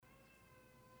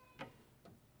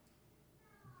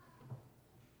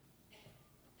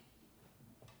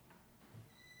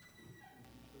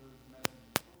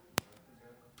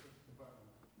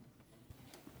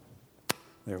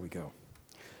There we go.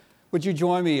 Would you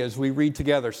join me as we read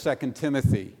together 2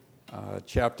 Timothy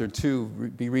chapter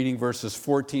 2, be reading verses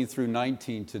 14 through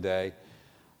 19 today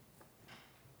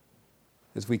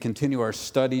as we continue our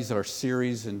studies, our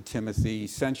series in Timothy,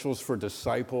 Essentials for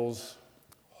Disciples,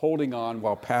 holding on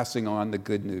while passing on the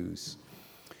good news.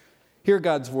 Hear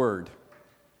God's word.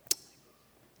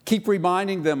 Keep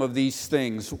reminding them of these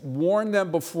things. Warn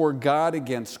them before God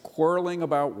against quarreling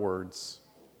about words.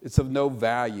 It's of no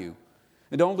value.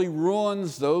 It only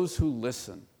ruins those who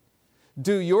listen.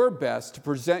 Do your best to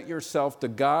present yourself to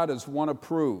God as one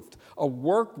approved, a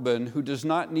workman who does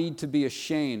not need to be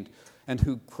ashamed and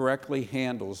who correctly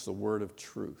handles the word of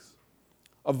truth.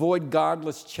 Avoid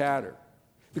godless chatter,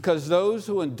 because those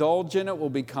who indulge in it will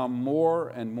become more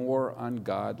and more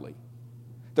ungodly.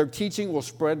 Their teaching will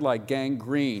spread like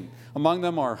gangrene. Among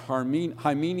them are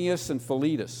Hymenaeus and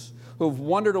Philetus, who have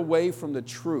wandered away from the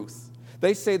truth.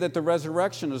 They say that the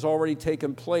resurrection has already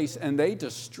taken place, and they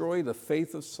destroy the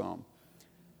faith of some.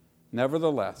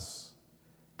 Nevertheless,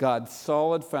 God's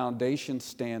solid foundation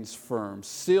stands firm,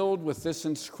 sealed with this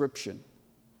inscription: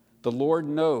 the Lord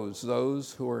knows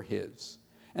those who are his,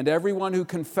 and everyone who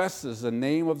confesses the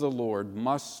name of the Lord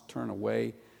must turn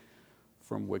away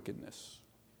from wickedness.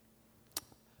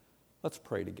 Let's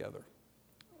pray together.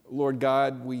 Lord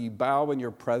God, we bow in your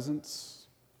presence.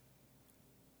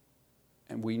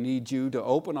 And we need you to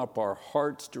open up our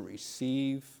hearts to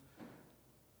receive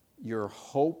your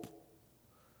hope,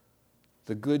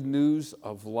 the good news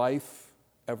of life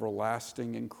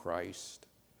everlasting in Christ,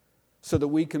 so that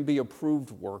we can be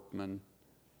approved workmen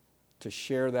to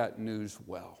share that news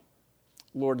well.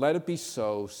 Lord, let it be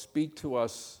so. Speak to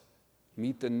us.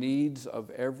 Meet the needs of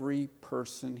every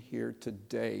person here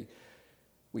today,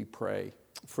 we pray,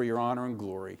 for your honor and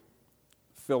glory.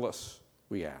 Fill us,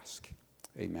 we ask.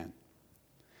 Amen.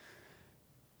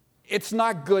 It's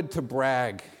not good to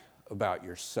brag about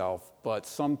yourself, but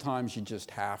sometimes you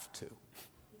just have to.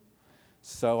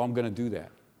 So I'm going to do that.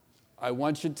 I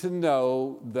want you to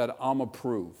know that I'm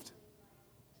approved.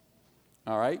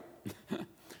 All right?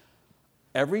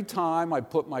 Every time I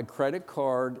put my credit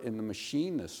card in the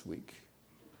machine this week,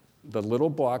 the little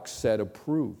box said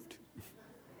approved.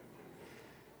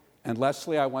 And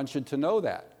Leslie, I want you to know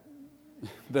that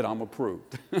I'm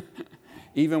approved.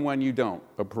 Even when you don't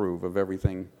approve of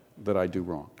everything that I do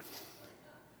wrong.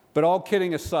 But all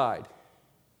kidding aside,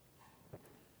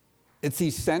 it's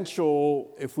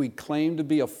essential if we claim to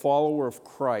be a follower of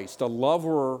Christ, a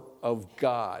lover of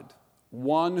God,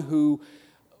 one who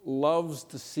loves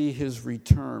to see his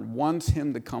return, wants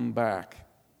him to come back,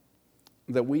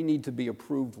 that we need to be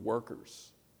approved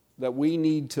workers, that we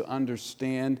need to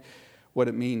understand what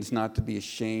it means not to be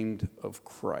ashamed of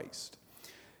Christ.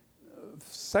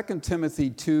 2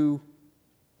 Timothy 2,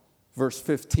 Verse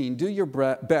 15, do your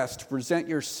best to present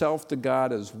yourself to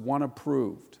God as one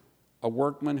approved, a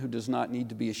workman who does not need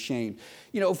to be ashamed.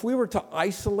 You know, if we were to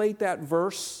isolate that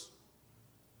verse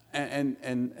and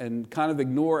kind of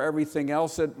ignore everything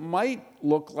else, it might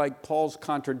look like Paul's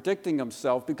contradicting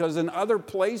himself, because in other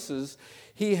places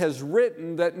he has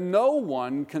written that no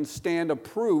one can stand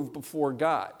approved before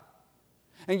God.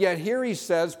 And yet here he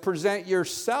says, present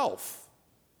yourself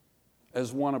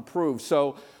as one approved.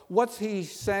 So what's he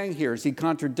saying here? Is he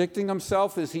contradicting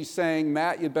himself? Is he saying,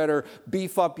 Matt, you better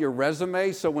beef up your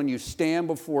resume so when you stand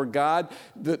before God,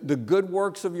 the good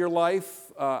works of your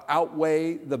life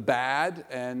outweigh the bad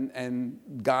and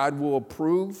God will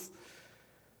approve?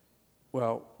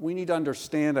 Well, we need to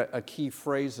understand a key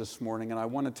phrase this morning, and I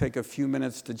want to take a few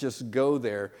minutes to just go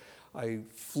there. I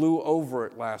flew over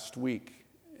it last week.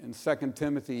 In 2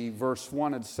 Timothy verse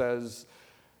 1, it says,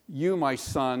 you, my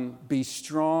son, be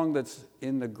strong that's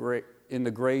in the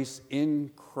grace in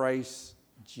Christ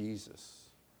Jesus.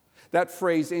 That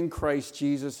phrase, in Christ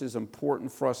Jesus, is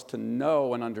important for us to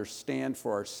know and understand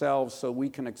for ourselves so we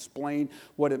can explain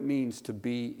what it means to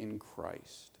be in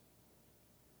Christ.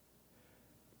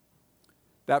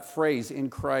 That phrase, in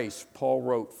Christ, Paul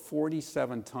wrote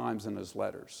 47 times in his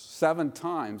letters, 7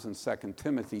 times in 2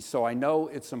 Timothy, so I know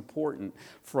it's important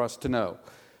for us to know.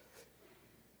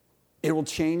 It will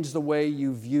change the way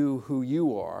you view who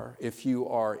you are if you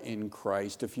are in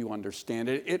Christ, if you understand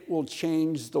it. It will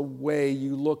change the way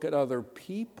you look at other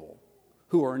people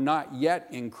who are not yet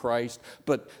in Christ,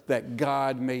 but that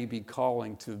God may be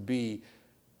calling to be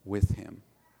with him.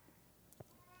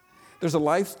 There's a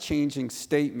life-changing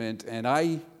statement, and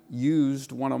I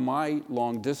used one of my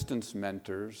long-distance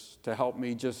mentors to help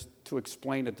me just to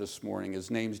explain it this morning.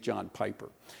 His name's John Piper.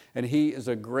 And he is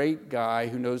a great guy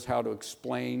who knows how to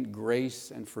explain grace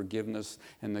and forgiveness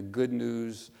and the good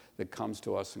news that comes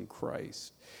to us in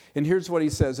Christ. And here's what he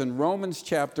says in Romans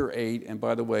chapter 8, and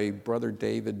by the way, Brother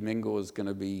David Mingle is going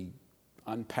to be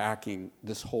unpacking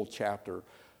this whole chapter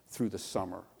through the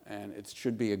summer, and it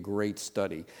should be a great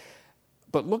study.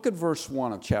 But look at verse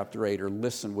 1 of chapter 8, or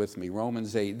listen with me,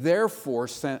 Romans 8. Therefore,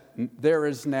 there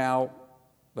is now,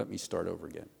 let me start over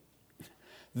again.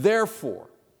 Therefore,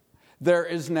 there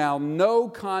is now no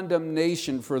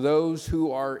condemnation for those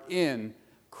who are in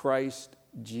Christ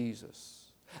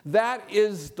Jesus. That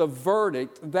is the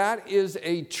verdict. That is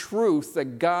a truth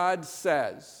that God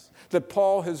says, that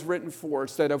Paul has written for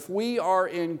us, that if we are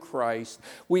in Christ,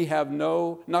 we have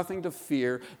nothing to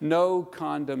fear, no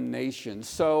condemnation.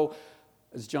 So,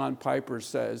 as John Piper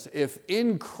says, if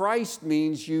in Christ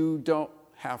means you don't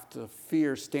have to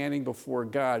fear standing before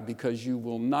God because you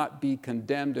will not be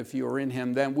condemned if you are in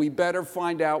him, then we better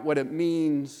find out what it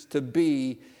means to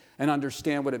be and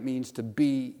understand what it means to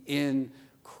be in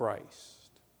Christ.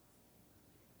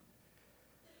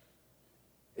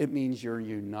 It means you're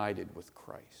united with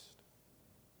Christ.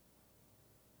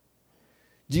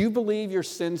 Do you believe your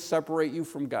sins separate you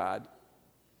from God?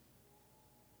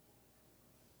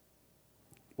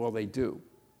 Well, they do.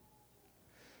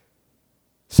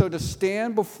 So to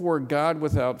stand before God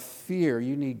without fear,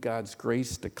 you need God's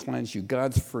grace to cleanse you,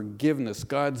 God's forgiveness,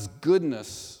 God's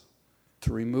goodness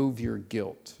to remove your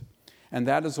guilt. And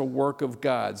that is a work of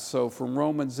God. So from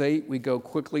Romans 8, we go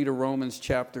quickly to Romans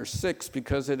chapter 6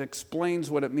 because it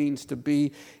explains what it means to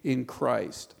be in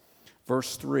Christ.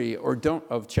 Verse 3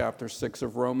 of chapter 6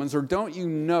 of Romans, or don't you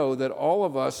know that all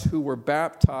of us who were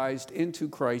baptized into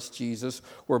Christ Jesus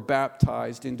were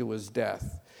baptized into his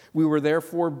death? We were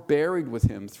therefore buried with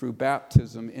him through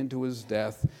baptism into his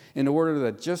death, in order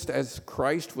that just as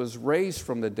Christ was raised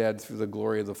from the dead through the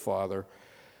glory of the Father,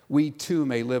 we too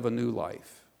may live a new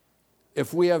life.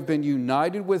 If we have been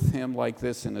united with him like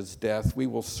this in his death, we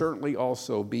will certainly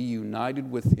also be united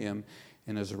with him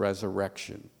in his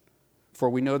resurrection. For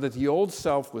we know that the old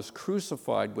self was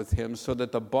crucified with him so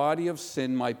that the body of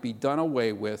sin might be done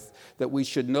away with, that we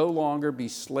should no longer be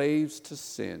slaves to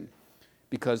sin,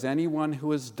 because anyone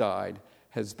who has died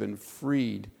has been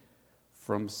freed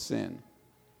from sin.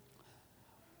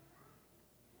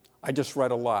 I just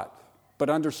read a lot, but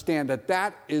understand that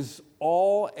that is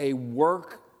all a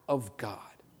work of God.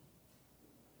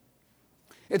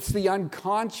 It's the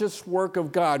unconscious work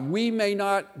of God. We may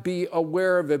not be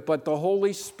aware of it, but the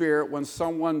Holy Spirit, when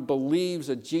someone believes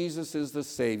that Jesus is the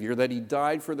Savior, that he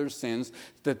died for their sins,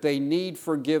 that they need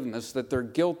forgiveness, that they're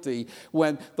guilty,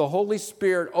 when the Holy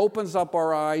Spirit opens up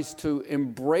our eyes to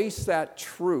embrace that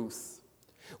truth,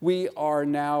 we are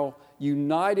now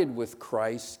united with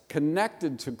Christ,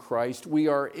 connected to Christ. We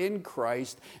are in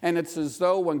Christ, and it's as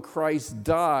though when Christ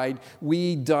died,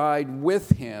 we died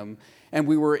with him, and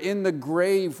we were in the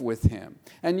grave with him.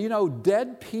 And you know,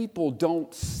 dead people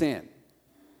don't sin.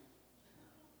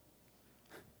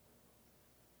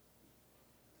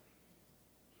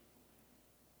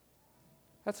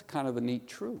 That's kind of a neat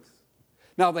truth.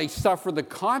 Now, they suffer the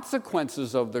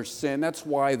consequences of their sin. That's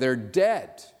why they're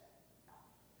dead.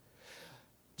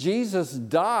 Jesus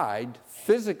died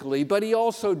physically, but he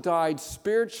also died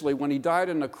spiritually. When he died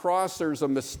on the cross, there's a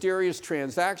mysterious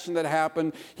transaction that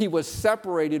happened. He was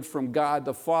separated from God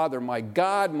the Father. My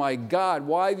God,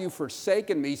 why have you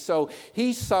forsaken me? So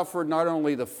he suffered not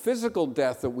only the physical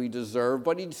death that we deserve,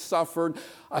 but he suffered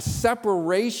a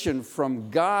separation from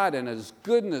God and his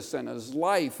goodness and his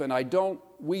life. And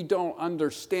we don't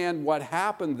understand what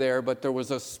happened there, but there was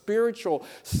a spiritual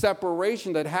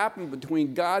separation that happened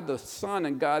between God the Son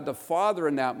and God the Father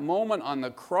in that moment on the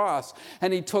cross.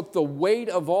 And he took the weight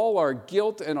of all our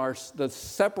guilt and the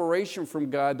separation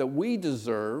from God that we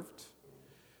deserved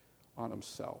on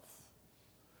himself.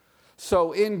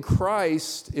 So in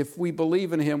Christ, if we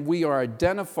believe in him, we are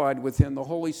identified with him. The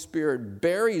Holy Spirit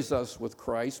buries us with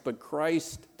Christ, but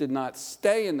Christ did not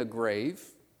stay in the grave.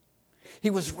 He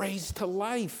was raised to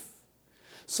life,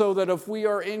 so that if we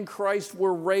are in Christ,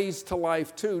 we're raised to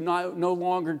life too, no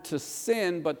longer to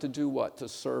sin, but to do what? To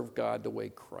serve God the way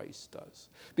Christ does,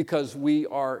 because we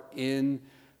are in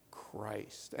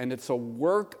Christ. And it's a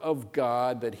work of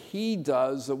God that he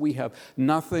does that we have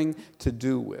nothing to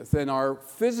do with. And our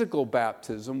physical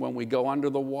baptism, when we go under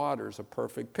the water, is a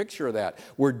perfect picture of that.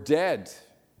 We're dead.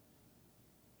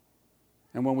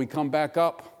 And when we come back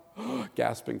up,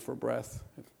 gasping for breath,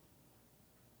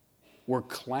 we're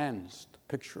cleansed,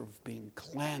 picture of being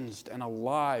cleansed and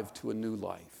alive to a new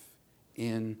life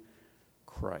in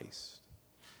Christ.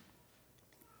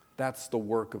 That's the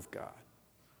work of God.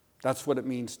 That's what it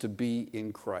means to be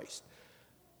in Christ.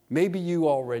 Maybe you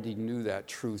already knew that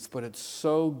truth, but it's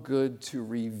so good to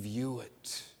review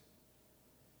it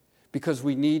because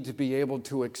we need to be able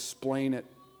to explain it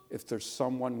if there's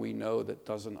someone we know that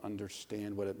doesn't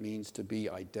understand what it means to be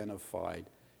identified,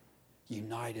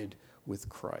 united with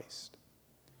Christ.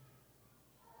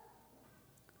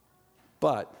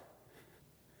 But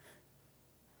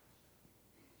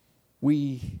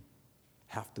we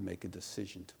have to make a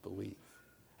decision to believe,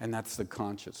 and that's the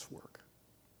conscious work.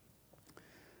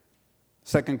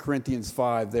 2 Corinthians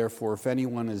 5, therefore, if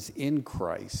anyone is in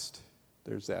Christ,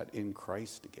 there's that in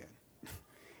Christ again.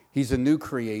 He's a new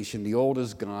creation. The old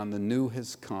is gone. The new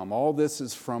has come. All this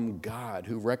is from God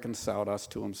who reconciled us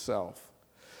to himself.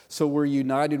 So we're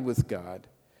united with God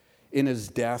in his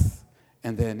death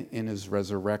and then in his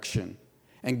resurrection.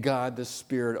 And God, the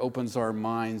Spirit, opens our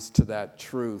minds to that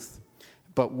truth,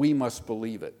 but we must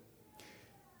believe it.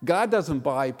 God doesn't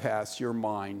bypass your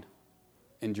mind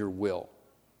and your will.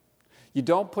 You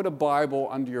don't put a Bible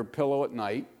under your pillow at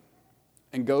night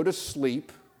and go to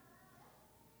sleep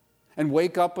and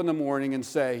wake up in the morning and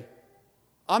say,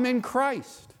 I'm in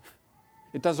Christ.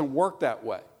 It doesn't work that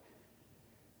way.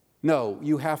 No,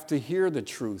 you have to hear the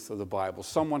truth of the Bible.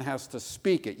 Someone has to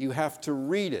speak it. You have to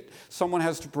read it. Someone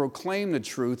has to proclaim the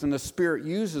truth, and the Spirit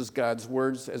uses God's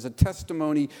words as a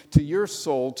testimony to your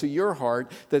soul, to your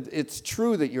heart, that it's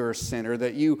true that you're a sinner,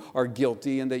 that you are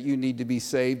guilty, and that you need to be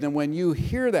saved. And when you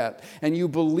hear that and you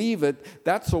believe it,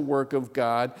 that's a work of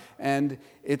God, and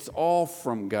it's all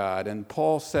from God. And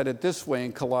Paul said it this way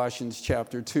in Colossians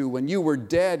chapter 2, when you were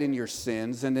dead in your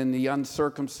sins and in the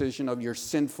uncircumcision of your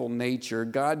sinful nature,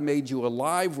 God made you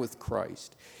alive with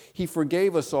Christ. He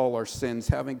forgave us all our sins,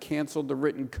 having canceled the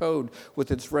written code with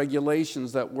its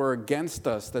regulations that were against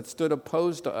us, that stood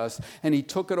opposed to us, and he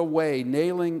took it away,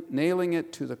 nailing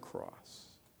it to the cross.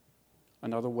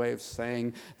 Another way of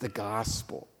saying the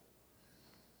gospel.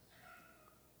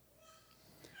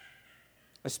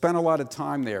 I spent a lot of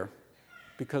time there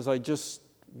because I just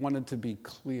wanted to be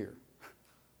clear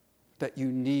that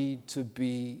you need to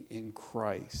be in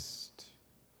Christ.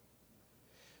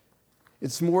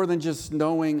 It's more than just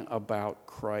knowing about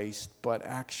Christ, but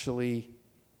actually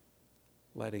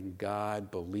letting God,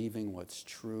 believing what's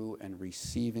true, and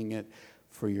receiving it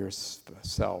for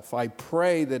yourself. I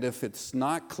pray that if it's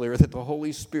not clear, that the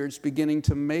Holy Spirit's beginning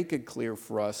to make it clear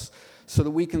for us so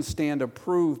that we can stand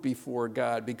approved before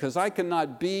God, because I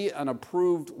cannot be an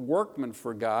approved workman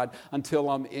for God until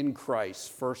I'm in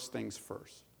Christ. First things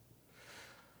first.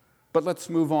 But let's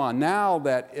move on. Now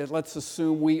that let's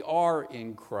assume we are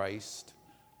in Christ,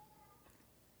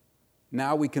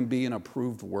 now we can be an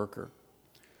approved worker.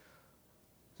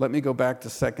 Let me go back to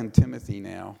 2 Timothy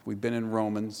now. We've been in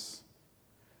Romans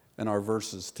and our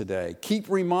verses today. Keep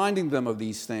reminding them of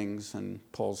these things, and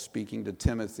Paul's speaking to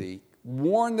Timothy.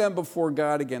 Warn them before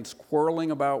God against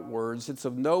quarreling about words. It's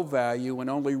of no value and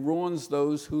only ruins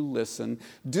those who listen.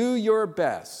 Do your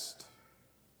best.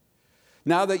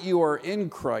 Now that you are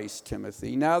in Christ,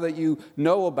 Timothy, now that you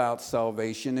know about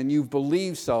salvation and you've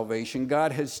believed salvation,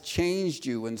 God has changed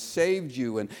you and saved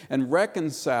you and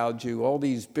reconciled you. All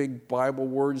these big Bible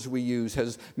words we use,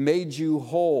 has made you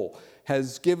whole,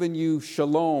 has given you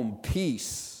shalom,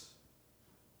 peace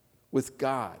with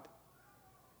God.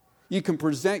 You can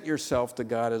present yourself to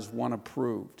God as one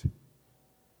approved.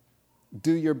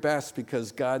 Do your best,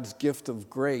 because God's gift of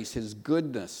grace, his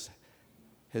goodness,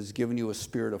 has given you a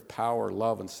spirit of power,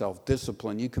 love, and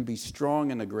self-discipline. You can be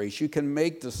strong in the grace. You can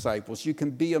make disciples. You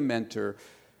can be a mentor.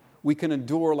 We can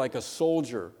endure like a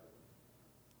soldier,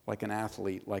 like an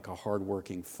athlete, like a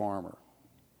hardworking farmer.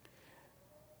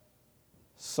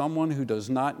 Someone who does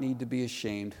not need to be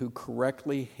ashamed, who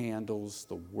correctly handles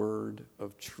the word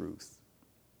of truth.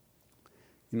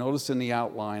 You notice in the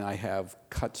outline I have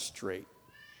cut straight.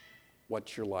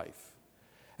 What's your life?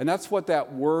 And that's what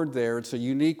that word there, it's a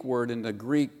unique word in the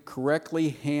Greek, correctly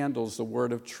handles the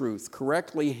word of truth.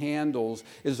 Correctly handles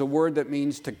is a word that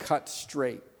means to cut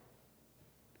straight.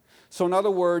 So in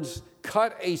other words,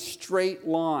 cut a straight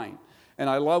line. And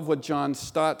I love what John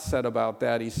Stott said about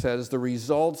that. He says, the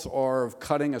results are of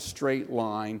cutting a straight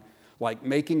line, like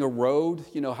making a road.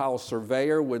 You know how a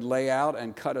surveyor would lay out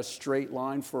and cut a straight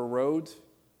line for a road?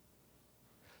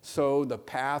 So the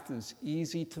path is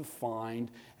easy to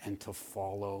find and to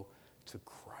follow to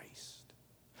Christ.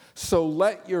 So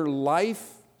let your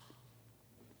life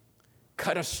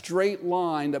cut a straight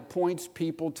line that points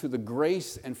people to the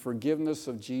grace and forgiveness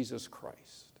of Jesus Christ.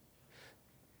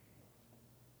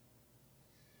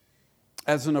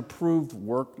 As an approved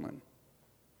workman.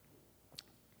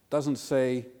 Doesn't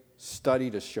say Study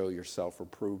to show yourself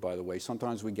approved, by the way.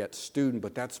 Sometimes we get student,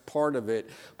 but that's part of it.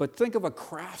 But think of a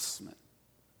craftsman.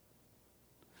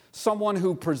 Someone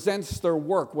who presents their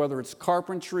work, whether it's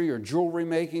carpentry or jewelry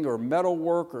making or metal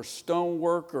work or stone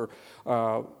work or,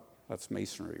 that's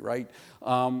masonry, right?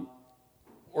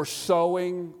 Or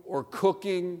sewing or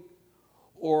cooking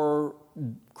or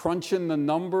crunching the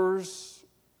numbers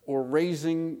or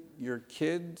raising your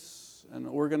kids and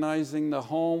organizing the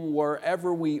home.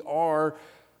 Wherever we are,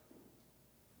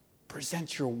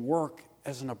 present your work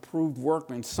as an approved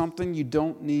workman, something you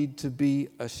don't need to be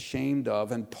ashamed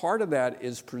of. And part of that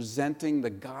is presenting the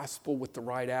gospel with the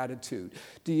right attitude.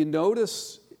 Do you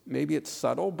notice, maybe it's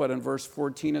subtle, but in verse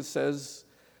 14 it says,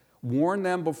 warn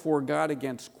them before God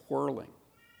against quarreling.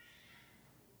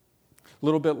 A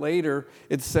little bit later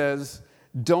it says,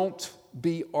 don't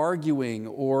be arguing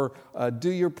or do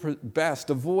your best.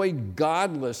 Avoid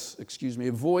godless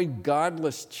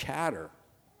chatter.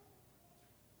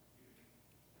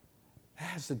 That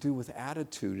has to do with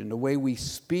attitude and the way we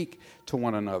speak to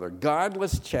one another.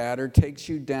 Godless chatter takes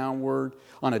you downward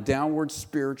on a downward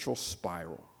spiritual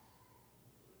spiral.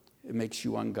 It makes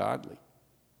you ungodly.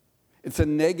 It's a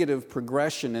negative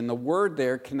progression, and the word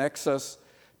there connects us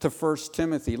to 1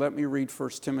 Timothy. Let me read 1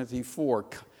 Timothy 4,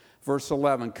 verse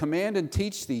 11. Command and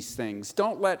teach these things.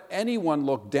 Don't let anyone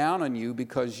look down on you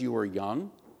because you are young,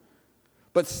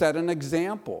 but set an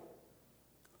example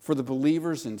for the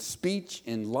believers in speech,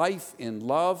 in life, in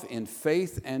love, in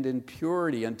faith, and in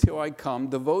purity. Until I come,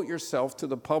 devote yourself to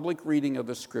the public reading of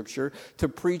the Scripture, to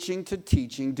preaching, to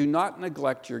teaching. Do not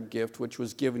neglect your gift, which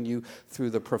was given you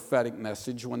through the prophetic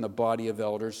message when the body of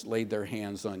elders laid their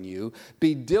hands on you.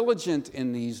 Be diligent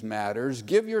in these matters.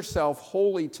 Give yourself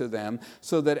wholly to them,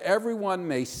 so that everyone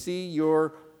may see your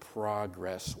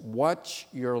progress. Watch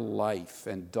your life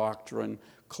and doctrine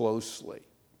closely.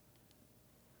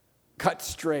 Cut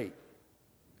straight.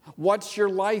 What's your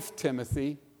life,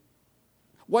 Timothy?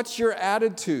 What's your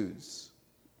attitudes?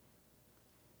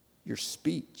 Your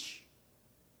speech.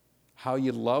 How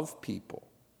you love people.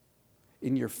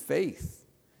 In your faith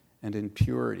and in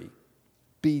purity.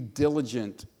 Be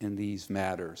diligent in these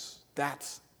matters.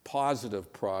 That's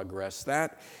positive progress.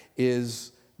 That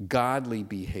is godly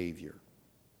behavior.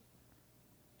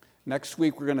 Next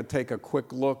week, we're going to take a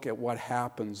quick look at what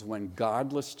happens when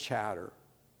godless chatter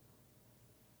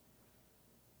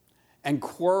and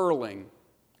quarreling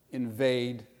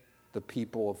invade the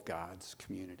people of God's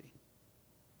community.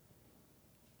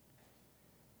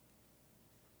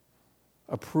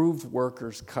 Approved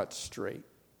workers cut straight.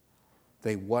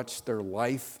 They watch their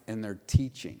life and their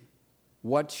teaching.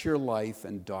 Watch your life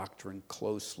and doctrine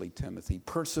closely, Timothy.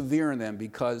 Persevere in them,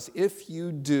 because if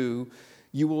you do,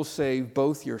 you will save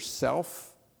both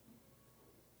yourself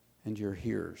and your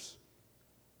hearers.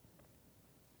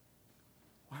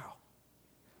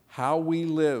 How we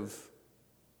live,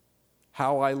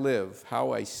 how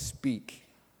I speak,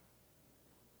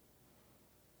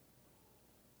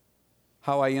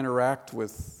 how I interact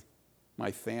with my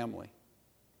family,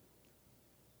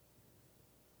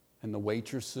 and the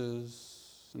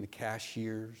waitresses and the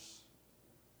cashiers,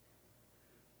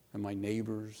 and my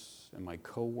neighbors and my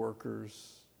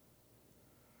co-workers,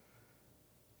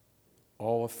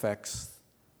 all affects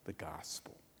the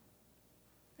gospel.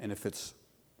 And if it's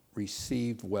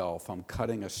received well, if I'm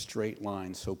cutting a straight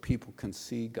line so people can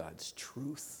see God's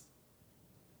truth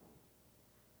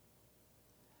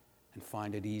and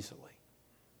find it easily.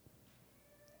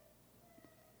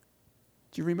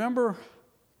 Do you remember,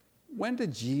 when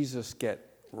did Jesus get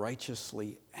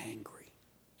righteously angry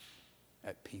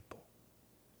at people?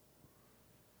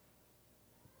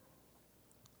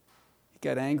 He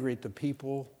got angry at the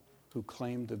people who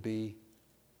claimed to be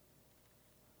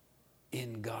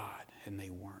in God. And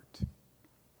they weren't.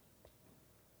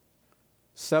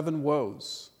 7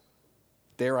 woes.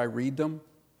 Dare I read them?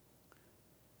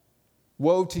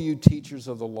 Woe to you, teachers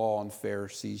of the law and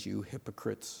Pharisees, you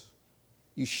hypocrites!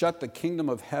 You shut the kingdom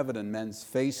of heaven in men's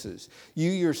faces. You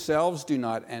yourselves do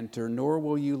not enter, nor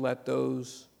will you let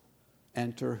those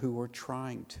enter who are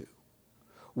trying to.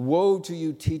 Woe to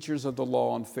you, teachers of the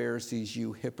law and Pharisees,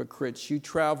 you hypocrites! You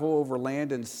travel over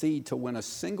land and sea to win a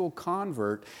single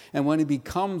convert, and when he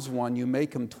becomes one, you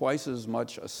make him twice as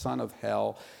much a son of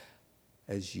hell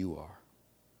as you are.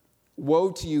 Woe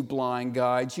to you, blind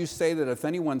guides! You say that if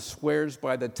anyone swears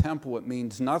by the temple, it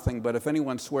means nothing, but if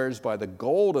anyone swears by the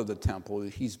gold of the temple,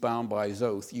 he's bound by his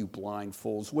oath. You blind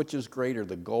fools! Which is greater,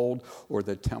 the gold or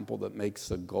the temple that makes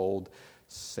the gold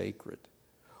sacred?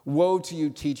 Woe to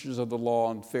you, teachers of the law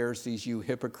and Pharisees, you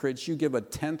hypocrites! You give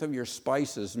 1/10 of your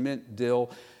spices, mint, dill,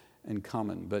 and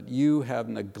coming. But you have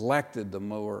neglected the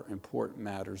more important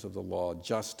matters of the law,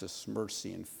 justice,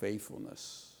 mercy, and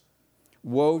faithfulness.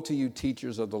 Woe to you,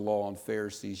 teachers of the law and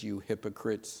Pharisees, you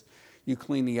hypocrites! You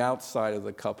clean the outside of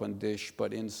the cup and dish,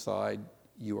 but inside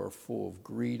you are full of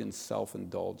greed and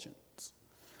self-indulgence.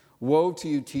 Woe to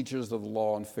you, teachers of the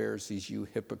law and Pharisees, you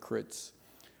hypocrites!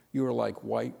 You are like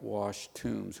whitewashed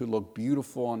tombs who look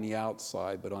beautiful on the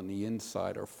outside, but on the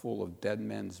inside are full of dead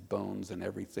men's bones and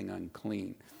everything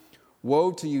unclean.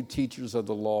 Woe to you, teachers of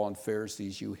the law and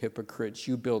Pharisees, you hypocrites!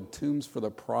 You build tombs for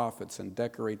the prophets and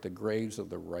decorate the graves of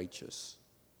the righteous.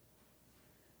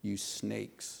 You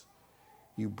snakes,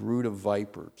 you brood of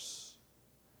vipers.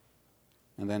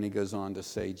 And then he goes on to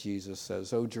say, Jesus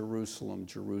says, "O Jerusalem,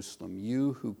 Jerusalem,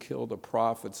 you who kill the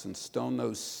prophets and stone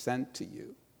those sent to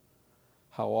you,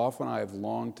 how often I have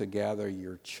longed to gather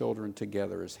your children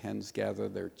together as hens gather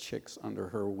their chicks under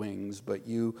her wings, but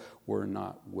you were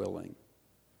not willing."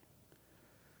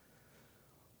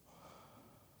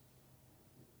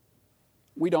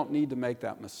 We don't need to make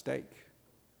that mistake.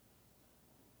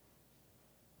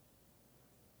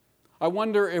 I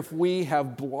wonder if we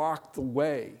have blocked the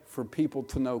way for people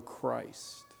to know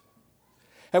Christ.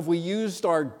 Have we used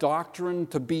our doctrine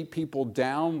to beat people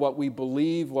down, what we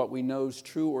believe, what we know is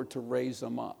true, or to raise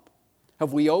them up?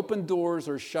 Have we opened doors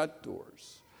or shut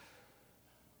doors?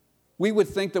 We would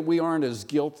think that we aren't as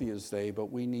guilty as they,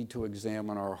 but we need to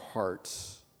examine our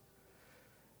hearts.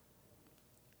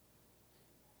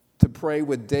 To pray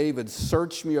with David,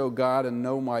 "Search me, O God, and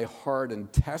know my heart,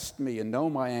 and test me, and know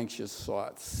my anxious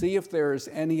thoughts. See if there is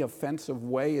any offensive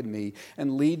way in me,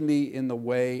 and lead me in the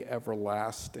way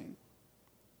everlasting."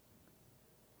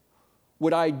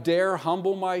 Would I dare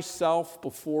humble myself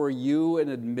before you and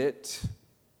admit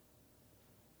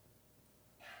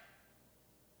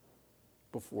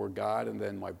before God and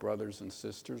then my brothers and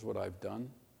sisters what I've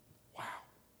done? Wow.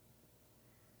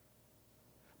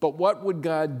 But what would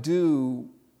God do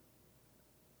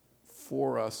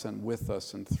for us and with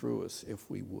us and through us if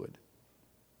we would?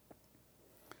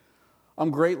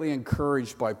 I'm greatly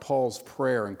encouraged by Paul's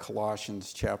prayer in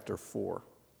Colossians chapter 4.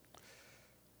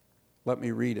 Let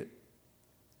me read it.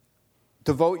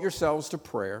 "Devote yourselves to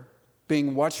prayer,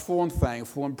 being watchful and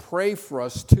thankful, and pray for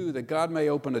us too, that God may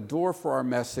open a door for our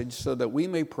message so that we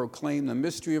may proclaim the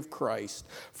mystery of Christ,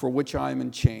 for which I am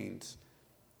in chains."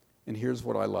 And here's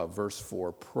what I love, verse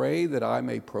 4. "Pray that I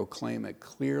may proclaim it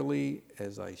clearly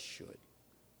as I should."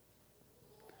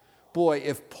 Boy,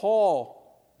 if Paul,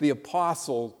 the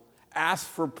apostle, asked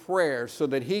for prayer so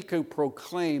that he could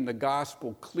proclaim the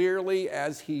gospel clearly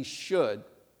as he should,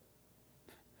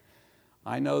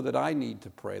 I know that I need to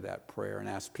pray that prayer and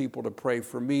ask people to pray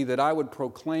for me, that I would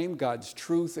proclaim God's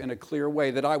truth in a clear way,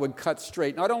 that I would cut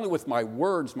straight, not only with my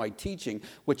words, my teaching,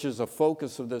 which is a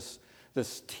focus of this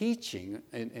teaching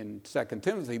in 2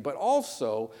 Timothy, but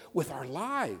also with our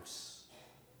lives.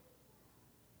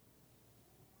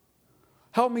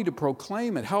 Help me to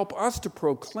proclaim it. Help us to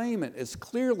proclaim it as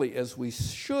clearly as we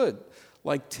should.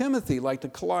 Like Timothy, like the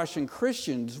Colossian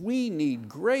Christians, we need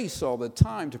grace all the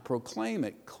time to proclaim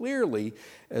it clearly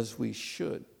as we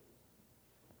should.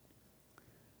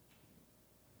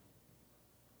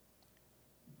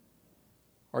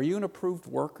 Are you an approved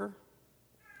worker?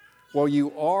 Well,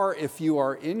 you are if you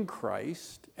are in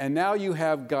Christ, and now you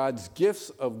have God's gifts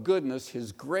of goodness,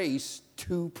 His grace,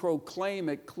 to proclaim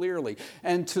it clearly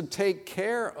and to take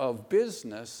care of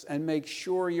business and make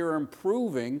sure you're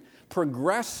improving,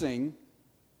 progressing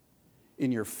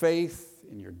in your faith,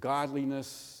 in your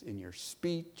godliness, in your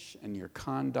speech, and your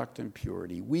conduct and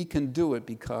purity. We can do it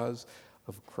because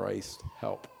of Christ's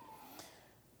help.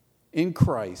 In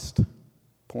Christ,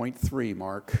 point 3,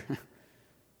 Mark,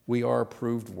 we are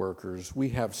approved workers. We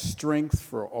have strength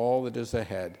for all that is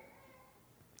ahead.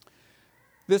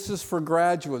 This is for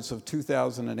graduates of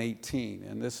 2018,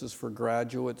 and this is for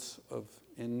graduates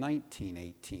in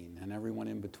 1918, and everyone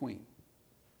in between.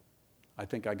 I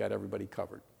think I got everybody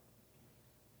covered.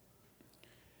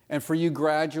 And for you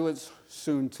graduates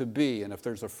soon to be, and if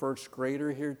there's a first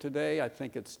grader here today, I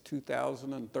think it's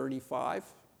 2035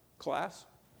 class.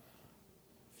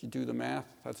 If you do the math,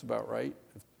 that's about right.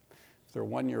 If they're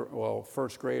 1 year, well,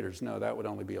 first graders, no, that would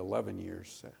only be 11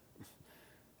 years.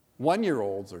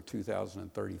 1-year-olds are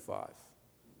 2035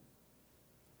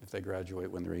 if they graduate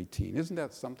when they're 18. Isn't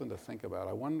that something to think about?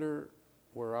 I wonder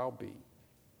where I'll be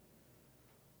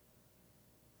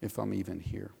if I'm even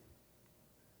here.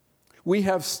 We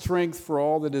have strength for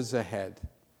all that is ahead.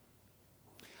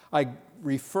 I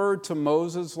referred to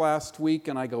Moses last week,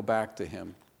 and I go back to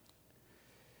him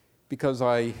because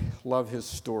I love his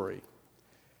story.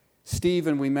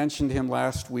 Stephen, we mentioned him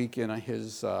last week in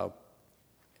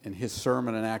in his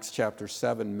sermon in Acts chapter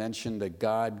 7 mentioned that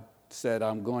God said,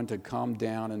 I'm going to come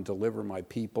down and deliver my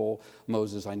people.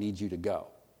 Moses, I need you to go.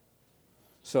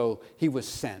 So he was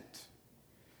sent.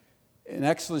 In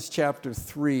Exodus chapter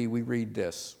 3, we read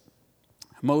this.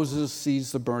 Moses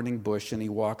sees the burning bush and he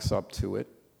walks up to it.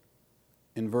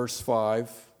 In verse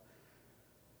 5,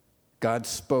 God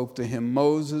spoke to him,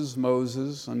 Moses,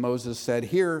 Moses, and Moses said,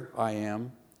 Here I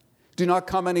am. Do not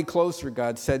come any closer,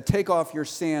 God said. Take off your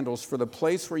sandals, for the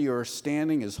place where you are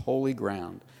standing is holy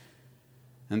ground.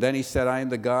 And then he said, I am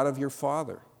the God of your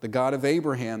father, the God of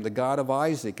Abraham, the God of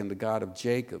Isaac, and the God of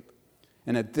Jacob.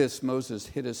 And at this, Moses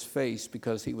hid his face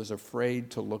because he was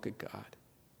afraid to look at God.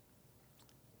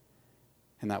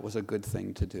 And that was a good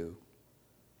thing to do.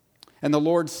 And the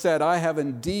Lord said, I have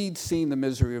indeed seen the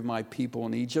misery of my people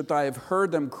in Egypt. I have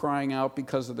heard them crying out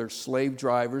because of their slave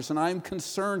drivers, and I am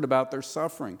concerned about their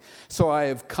suffering. So I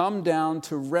have come down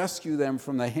to rescue them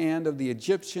from the hand of the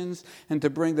Egyptians and to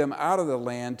bring them out of the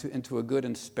land into a good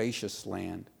and spacious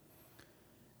land.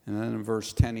 And then in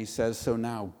verse 10 he says, So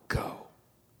now go.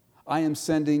 I am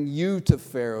sending you to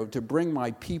Pharaoh to bring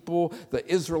my people, the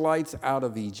Israelites, out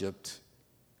of Egypt.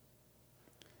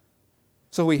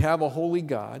 So we have a holy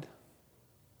God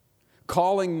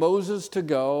calling Moses to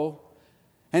go,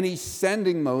 and he's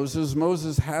sending Moses.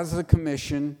 Moses has a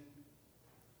commission.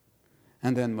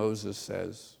 And then Moses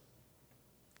says,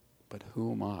 But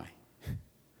who am I?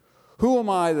 Who am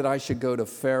I that I should go to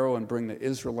Pharaoh and bring the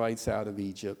Israelites out of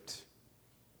Egypt?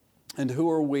 And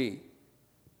who are we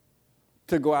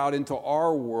to go out into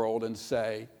our world and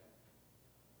say,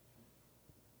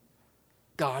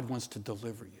 God wants to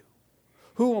deliver you?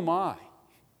 Who am I?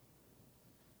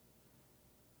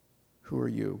 Who are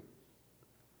you?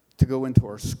 To go into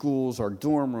our schools, our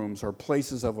dorm rooms, our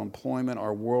places of employment,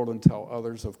 our world, and tell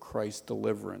others of Christ's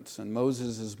deliverance. And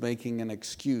Moses is making an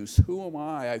excuse. Who am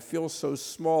I? I feel so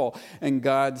small. And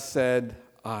God said,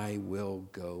 I will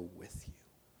go with you.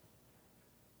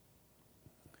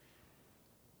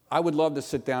 I would love to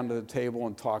sit down to the table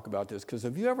and talk about this, because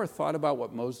have you ever thought about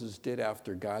what Moses did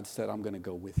after God said, I'm going to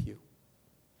go with you?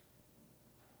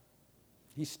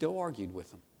 He still argued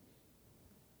with him.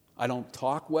 I don't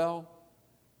talk well.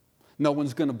 No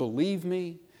one's going to believe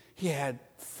me. He had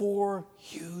 4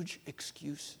 huge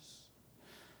excuses.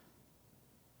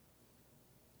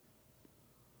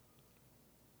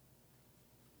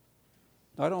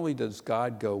 Not only does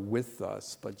God go with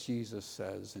us, but Jesus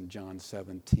says in John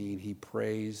 17, he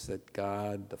prays that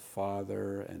God the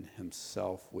Father and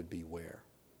himself would be where?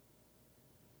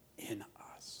 In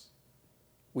us.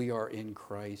 We are in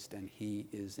Christ and he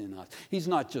is in us. He's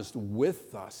not just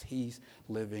with us, he's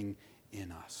living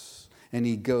in us. And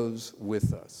he goes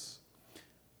with us.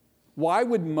 Why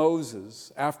would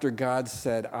Moses, after God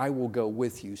said, I will go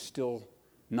with you, still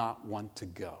not want to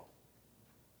go?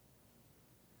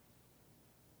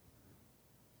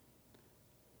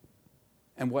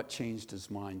 And what changed his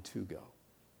mind to go?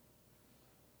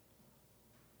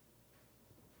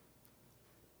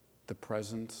 The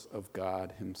presence of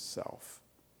God himself.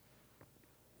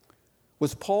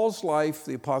 Was Paul's life,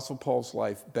 the Apostle Paul's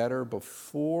life, better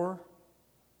before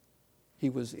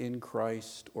he was in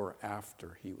Christ or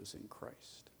after he was in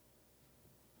Christ?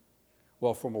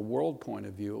 Well, from a world point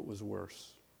of view, it was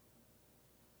worse.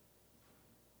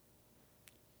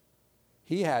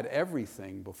 He had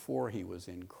everything before he was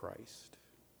in Christ.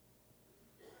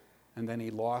 And then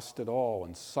he lost it all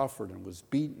and suffered and was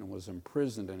beaten and was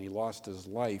imprisoned, and he lost his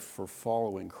life for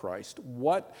following Christ.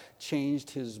 What changed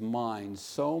his mind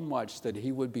so much that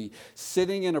he would be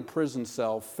sitting in a prison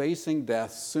cell facing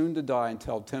death, soon to die, and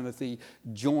tell Timothy,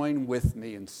 join with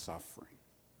me in suffering?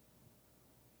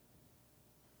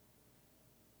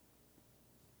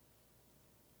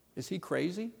 Is he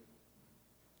crazy?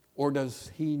 Or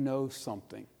does he know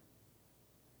something?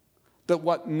 That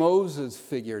what Moses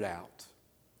figured out,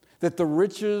 that the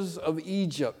riches of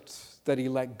Egypt that he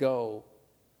let go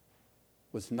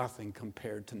was nothing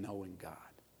compared to knowing God,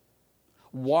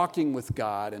 walking with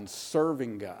God and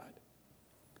serving God.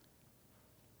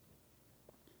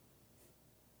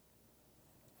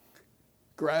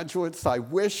 Graduates, I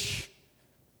wish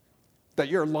that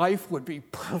your life would be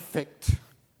perfect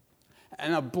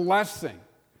and a blessing,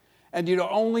 and you'd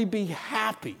only be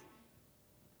happy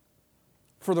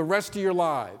for the rest of your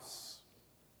lives.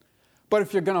 But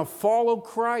if you're going to follow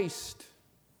Christ,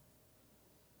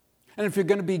 and if you're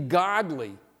going to be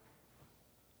godly,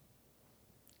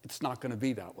 it's not going to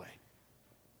be that way.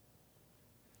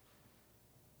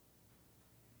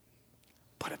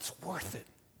 But it's worth it.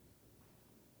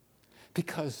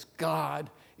 Because God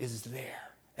is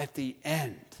there at the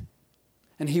end.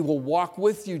 And he will walk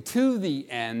with you to the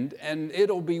end, and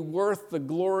it'll be worth the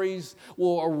glories,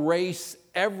 will erase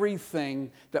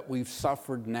everything that we've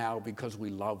suffered now because we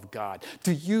love God.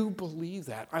 Do you believe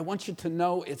that? I want you to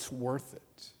know it's worth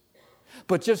it.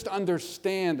 But just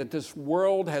understand that this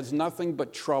world has nothing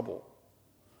but trouble.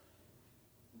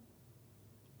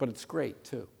 But it's great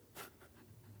too.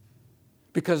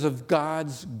 Because of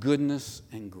God's goodness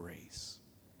and grace.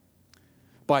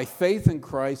 By faith in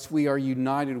Christ, we are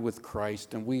united with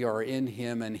Christ, and we are in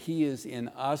him, and he is in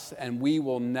us, and we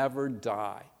will never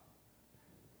die.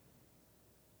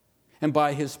 And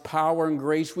by his power and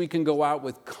grace, we can go out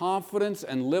with confidence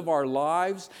and live our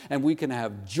lives, and we can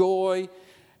have joy,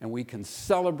 and we can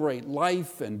celebrate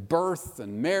life and birth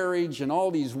and marriage and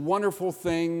all these wonderful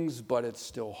things, but it's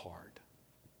still hard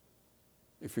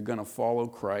if you're going to follow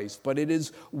Christ. But it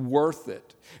is worth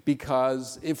it,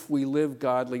 because if we live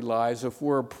godly lives, if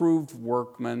we're approved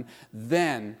workmen,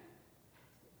 then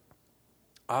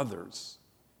others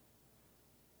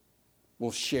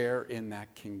will share in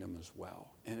that kingdom as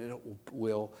well. And it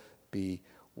will be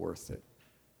worth it.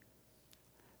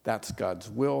 That's God's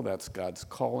will. That's God's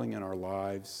calling in our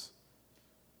lives.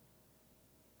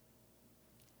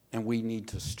 And we need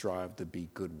to strive to be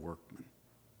good workmen.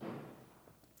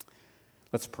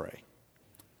 Let's pray.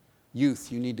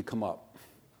 Youth, you need to come up.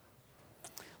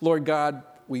 Lord God,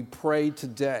 we pray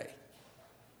today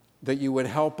that you would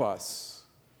help us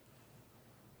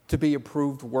to be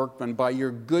approved workmen by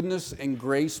your goodness and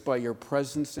grace, by your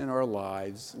presence in our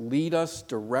lives. Lead us,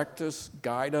 direct us,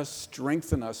 guide us,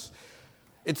 strengthen us.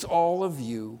 It's all of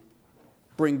you.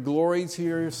 Bring glory to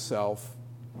yourself.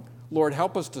 Lord,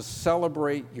 help us to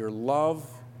celebrate your love,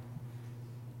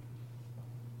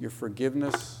 your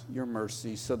forgiveness, your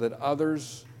mercy, so that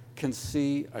others can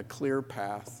see a clear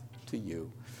path to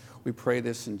you. We pray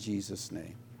this in Jesus'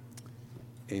 name.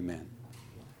 Amen.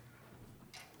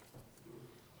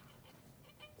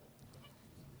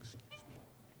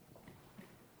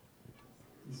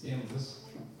 Stand with us.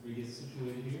 We get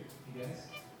situated here, you guys.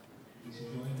 Thanks for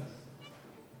joining us.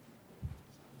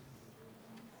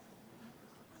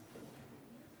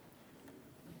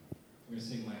 We're going to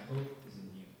sing My Hope